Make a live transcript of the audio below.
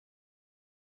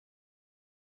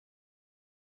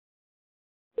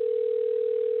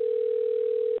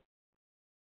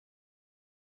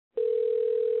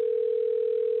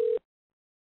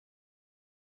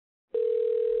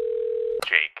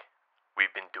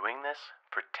doing this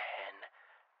for 10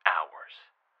 hours.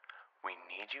 We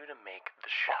need you to make the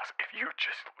shot. Boss, if you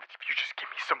just give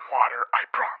me some water, I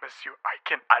promise you I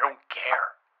can... I don't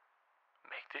care.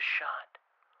 Make the shot.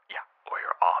 Yeah. Or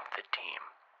you're off the team.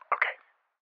 Okay.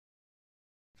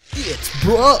 It's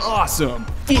Awesome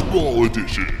Football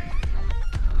Edition.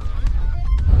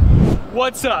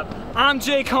 What's up? I'm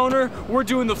Jake Honer. We're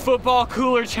doing the football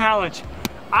cooler challenge.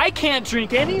 I can't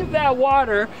drink any of that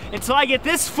water until I get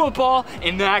this football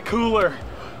in that cooler.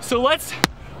 So let's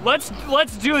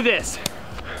do this.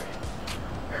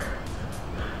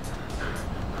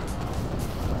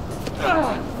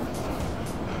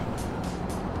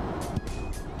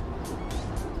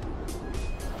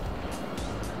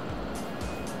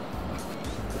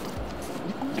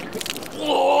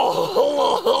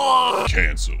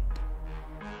 Cancel.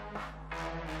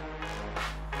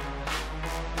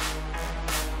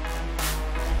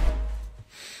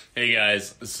 Hey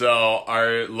guys, so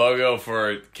our logo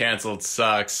for canceled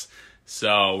sucks.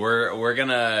 So we're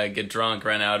gonna get drunk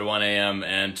right now at 1 a.m.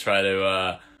 and try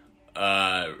to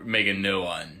make a new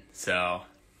one. So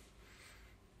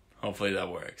hopefully that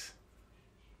works.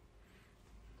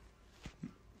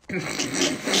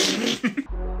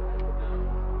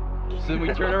 So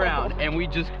we turn around and we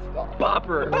just bop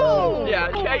her. Oh!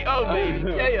 Yeah, KO, baby,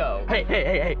 KO.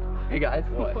 Hey guys.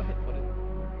 What?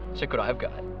 Check what I've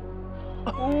got.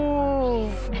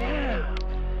 Ooh. Yeah.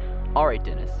 All right,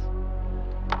 Dennis.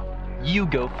 You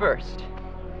go first.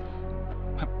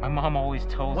 My mom always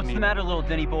tells me... What's the matter, little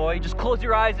Denny boy? Just close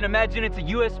your eyes and imagine it's a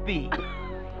USB.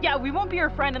 Yeah, we won't be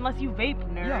your friend unless you vape,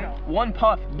 nerd. Yeah. One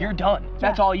puff, you're done.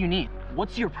 That's all you need.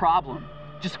 What's your problem?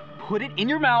 Just put it in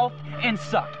your mouth and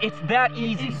suck. It's that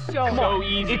easy. It's so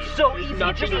easy. It's so easy.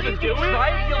 Nothing Just to do it. try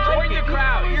it. You'll Join like the it.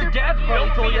 crowd. Your dad's probably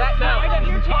Don't told be you that. yourself. I don't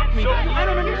even talk to me. So I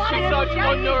don't you're understand. such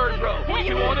a nerd, bro.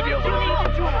 You want to be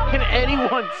alone? Can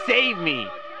anyone save me?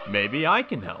 Maybe I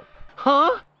can help.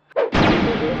 Huh?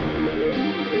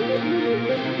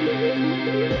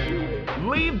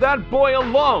 Leave that boy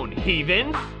alone,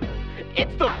 heathens!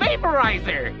 It's the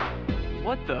Vaporizer!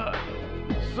 What the?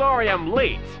 Sorry I'm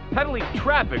late. Had to leave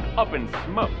traffic up in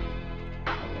smoke.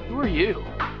 Who are you?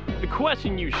 The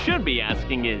question you should be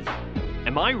asking is,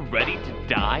 am I ready to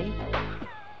die?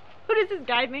 Who does this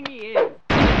guy think he is?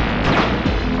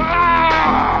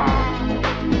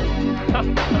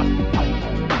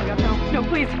 No,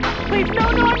 please, no,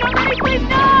 I'm not ready, please,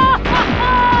 no!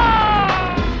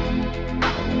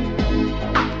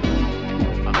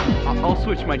 I'll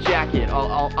switch my jacket.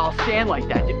 I'll stand like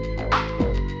that.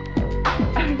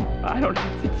 I don't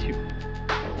have to do.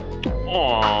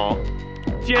 Aww.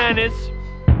 Dennis.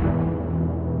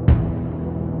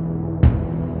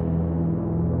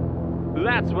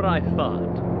 That's what I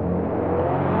thought.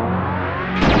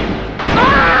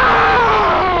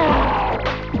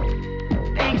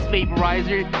 Thanks,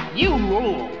 Vaporizer. You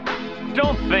rule.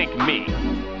 Don't thank me.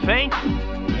 Thank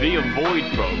the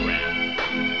Avoid program.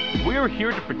 We're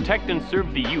here to protect and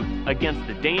serve the youth against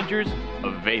the dangers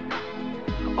of vaping.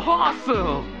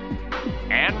 Awesome!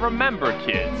 And remember,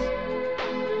 kids,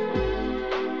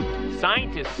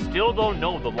 scientists still don't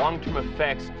know the long-term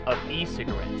effects of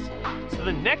e-cigarettes. So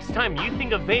the next time you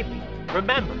think of vaping,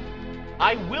 remember,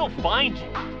 I will find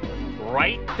you.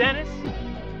 Right, Dennis?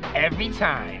 Every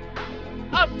time.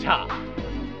 Up top.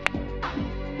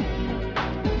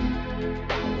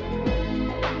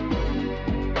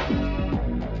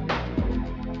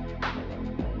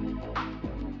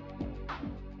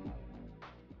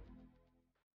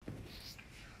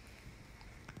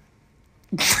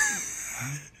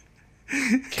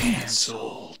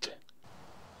 Cancelled.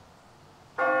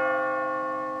 A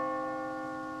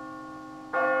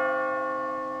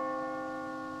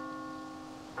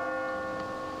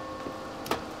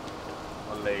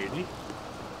lady.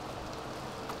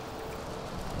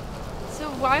 So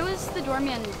why was the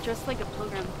doorman dressed like a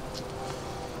pilgrim?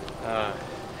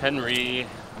 Henry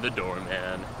the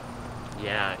doorman.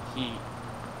 Yeah,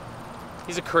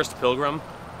 he's a cursed pilgrim.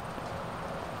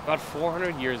 About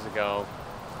 400 years ago,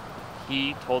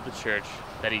 he told the church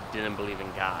that he didn't believe in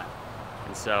God.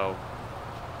 And so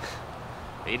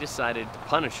they decided to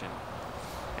punish him.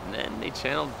 And then they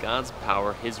channeled God's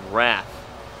power, his wrath,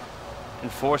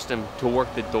 and forced him to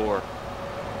work the door.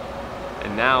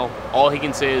 And now all he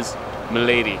can say is,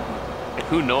 "Milady." And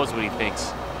who knows what he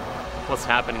thinks? What's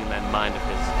happening in that mind of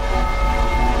his?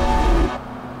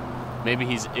 Maybe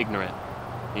he's ignorant.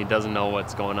 He doesn't know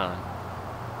what's going on.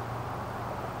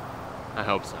 I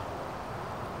hope so.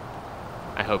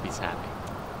 I hope he's happy.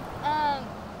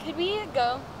 Could we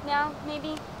go now,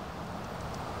 maybe?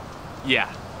 Yeah.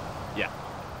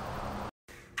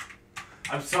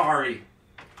 I'm sorry.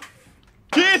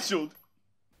 Get Canceled!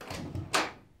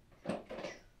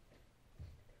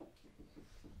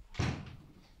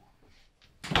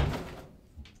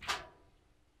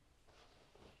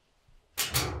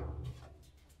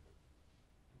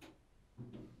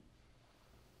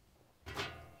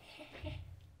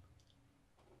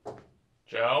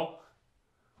 Joe?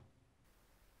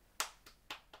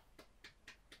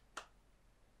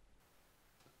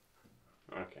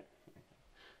 Okay.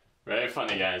 Very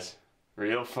funny, guys.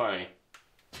 Real funny.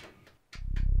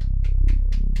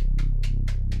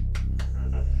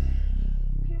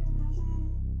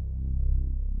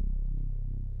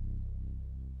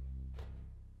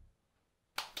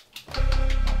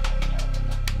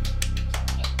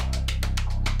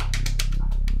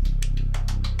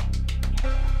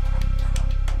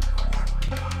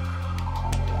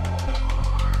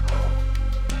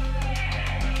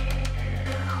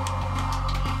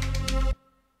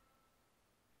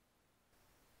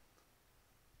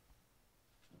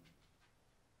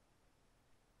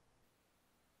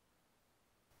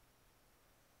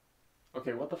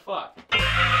 Okay, what the fuck?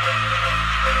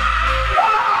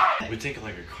 We take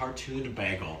like a cartoon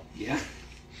bagel. Yeah.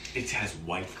 It has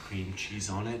white cream cheese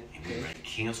on it, and we write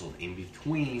canceled in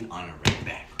between on a red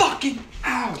back. Fucking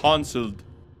out! Cancelled.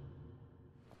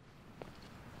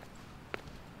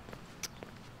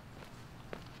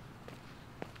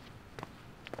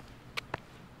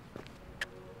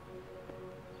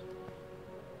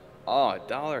 Oh, a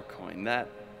dollar coin. That.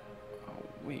 Oh,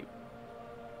 wait.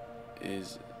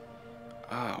 Is.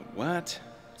 What?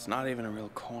 It's not even a real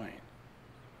coin.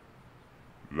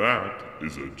 That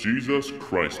is a Jesus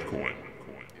Christ coin.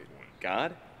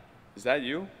 God? Is that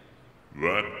you?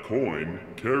 That coin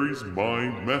carries my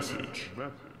message.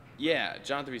 Yeah,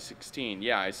 John 3:16.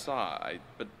 Yeah, I saw.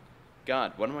 But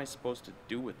God, what am I supposed to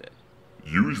do with it?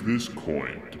 Use this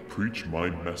coin to preach my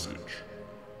message,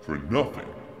 for nothing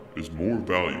is more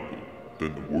valuable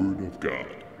than the Word of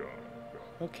God.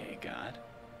 Okay, God.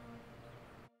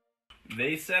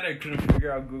 They said I couldn't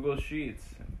figure out Google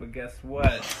Sheets, but guess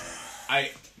what?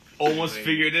 I almost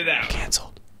figured it out.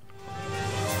 Cancelled.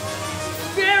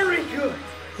 Very good!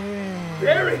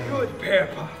 Very good,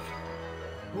 Perpuff.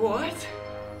 What?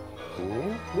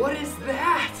 Huh? What is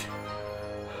that?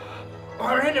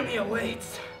 Our enemy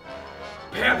awaits.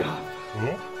 Perpuff,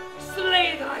 Huh?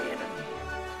 slay thy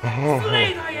enemy.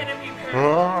 Slay thy enemy,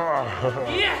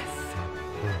 Perpuff. Yes!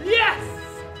 Yes!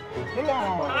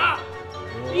 Ah.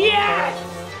 Yes!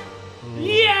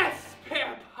 Yes,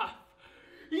 Perpuff!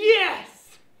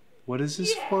 Yes! What is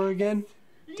this for again?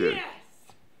 Dude, Yes!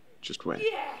 just wait.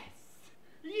 Yes!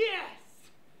 Yes!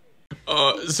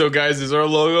 So guys, is our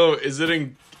logo, is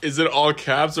it all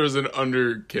caps or is it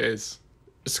undercase?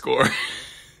 Score.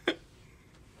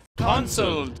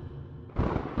 Cancelled.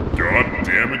 God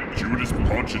damn it, Judas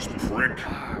Pontius prick.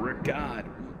 God,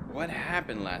 what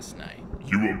happened last night?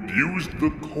 You abused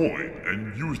the coin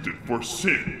and used it for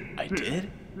sin. I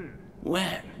did?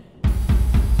 When?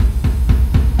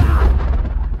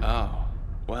 Oh,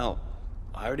 well,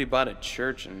 I already bought a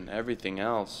church and everything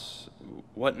else.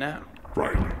 What now?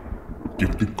 Right.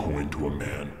 Give the coin to a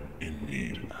man in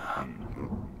need.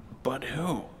 But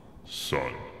who?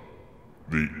 Son,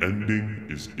 the ending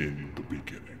is in the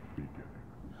beginning.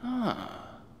 Huh.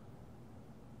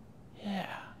 Yeah.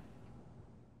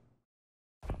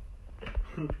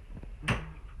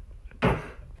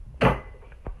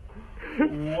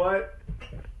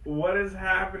 What is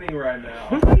happening right now?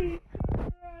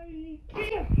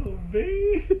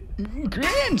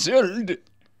 Cancelled.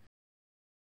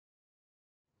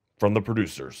 From the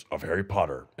producers of Harry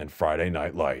Potter and Friday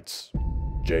Night Lights,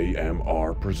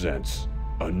 JMR presents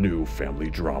a new family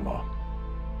drama.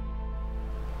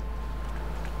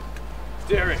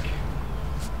 Derek,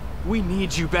 we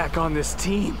need you back on this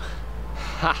team.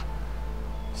 Ha!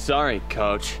 Sorry,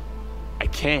 coach. I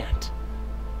can't.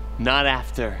 Not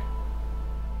after.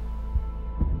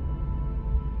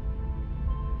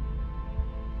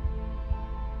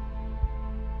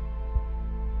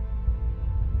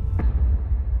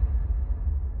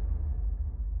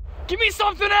 Give me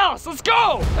something else. Let's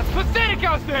go. That's pathetic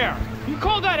out there. You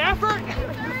call that effort?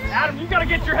 Adam, you gotta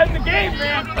get your head in the game,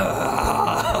 man.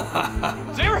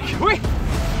 Derek, wait.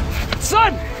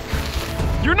 Son,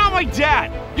 you're not my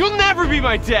dad. You'll never be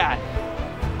my dad.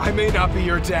 I may not be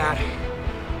your dad,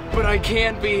 but I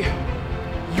can be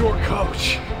your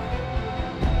coach.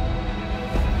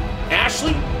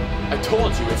 Ashley, I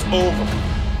told you it's over.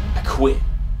 I quit.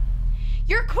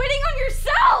 You're quitting on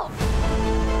yourself!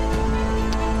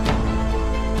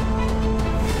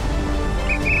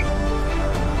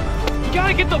 You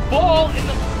gotta get the ball in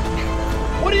the...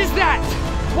 What is that?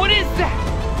 What is that?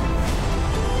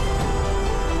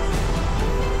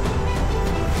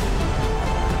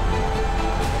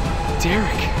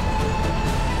 Derek,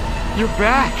 you're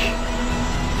back.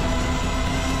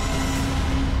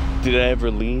 Did I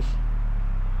ever leave?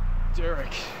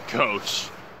 Derek. Coach.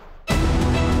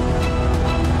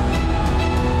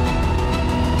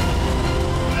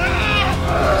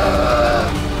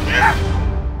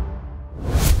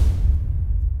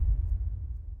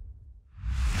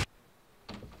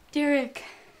 Derek.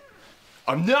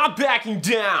 I'm not backing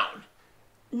down!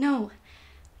 No.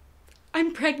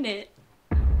 I'm pregnant.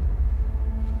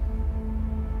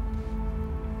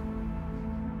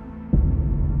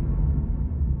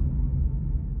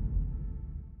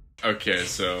 Okay,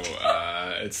 so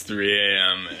it's 3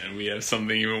 a.m. and we have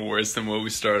something even worse than what we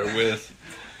started with,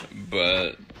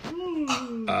 but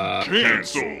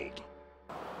Cancelled.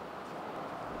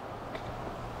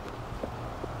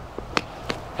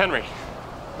 Henry.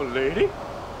 Milady?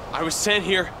 I was sent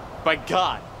here by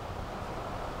God.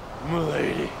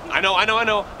 Milady. I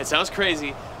know. It sounds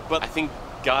crazy, but I think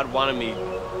God wanted me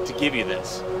to give you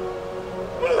this.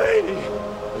 Milady.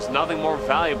 There's nothing more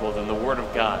valuable than the Word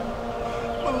of God.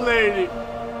 Milady.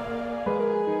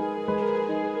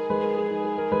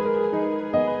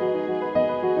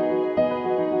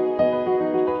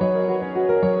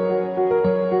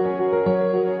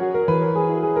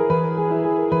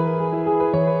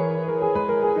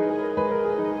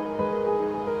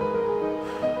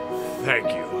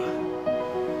 thank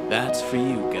you. That's for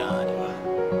you, God.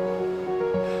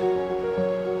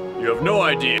 You have no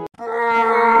idea.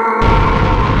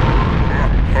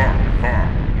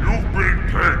 You've been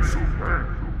cancelled.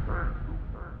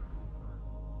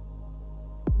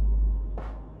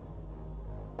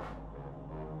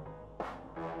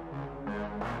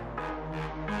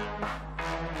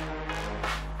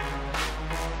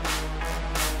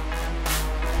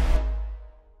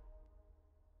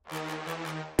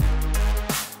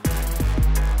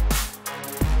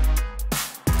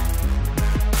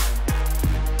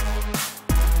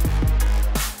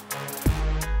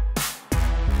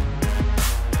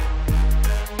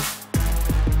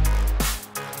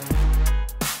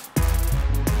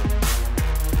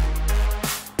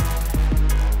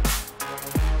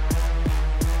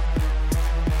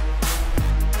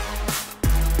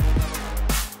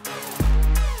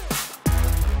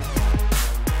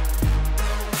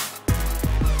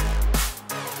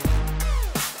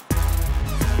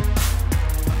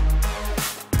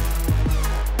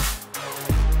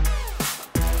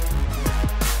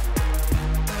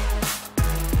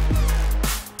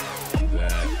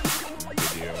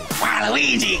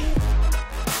 Luigi!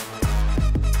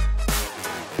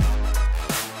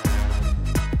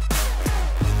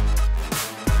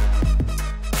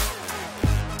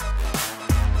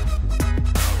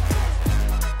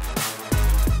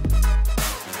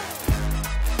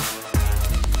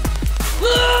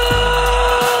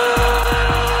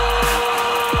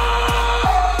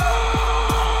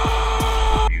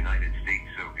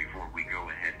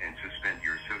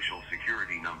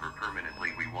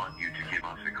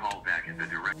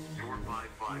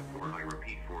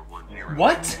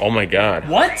 What? Oh my god.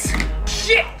 What?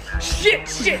 Shit!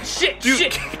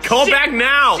 Dude, call shit, back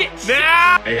now! Shit,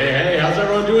 Now! Hey, how's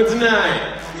everyone doing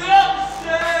tonight?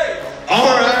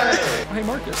 Alright! Hey,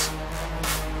 Marcus.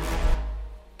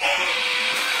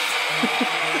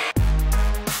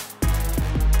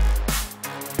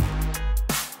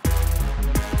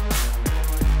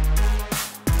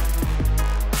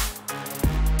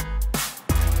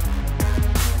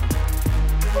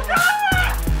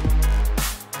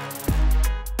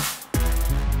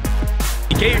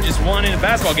 Gator just won in a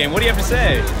basketball game. What do you have to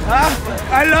say?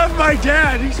 I love my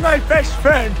dad. He's my best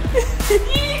friend.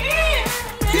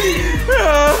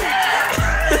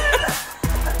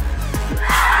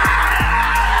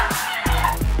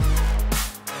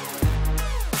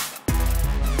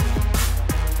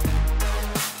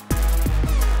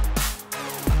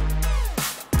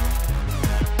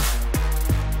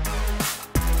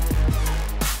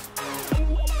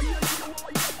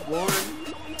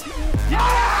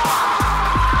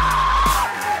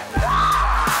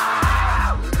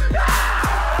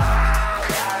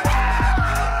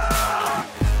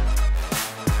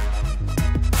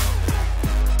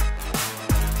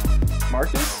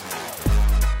 Marcus?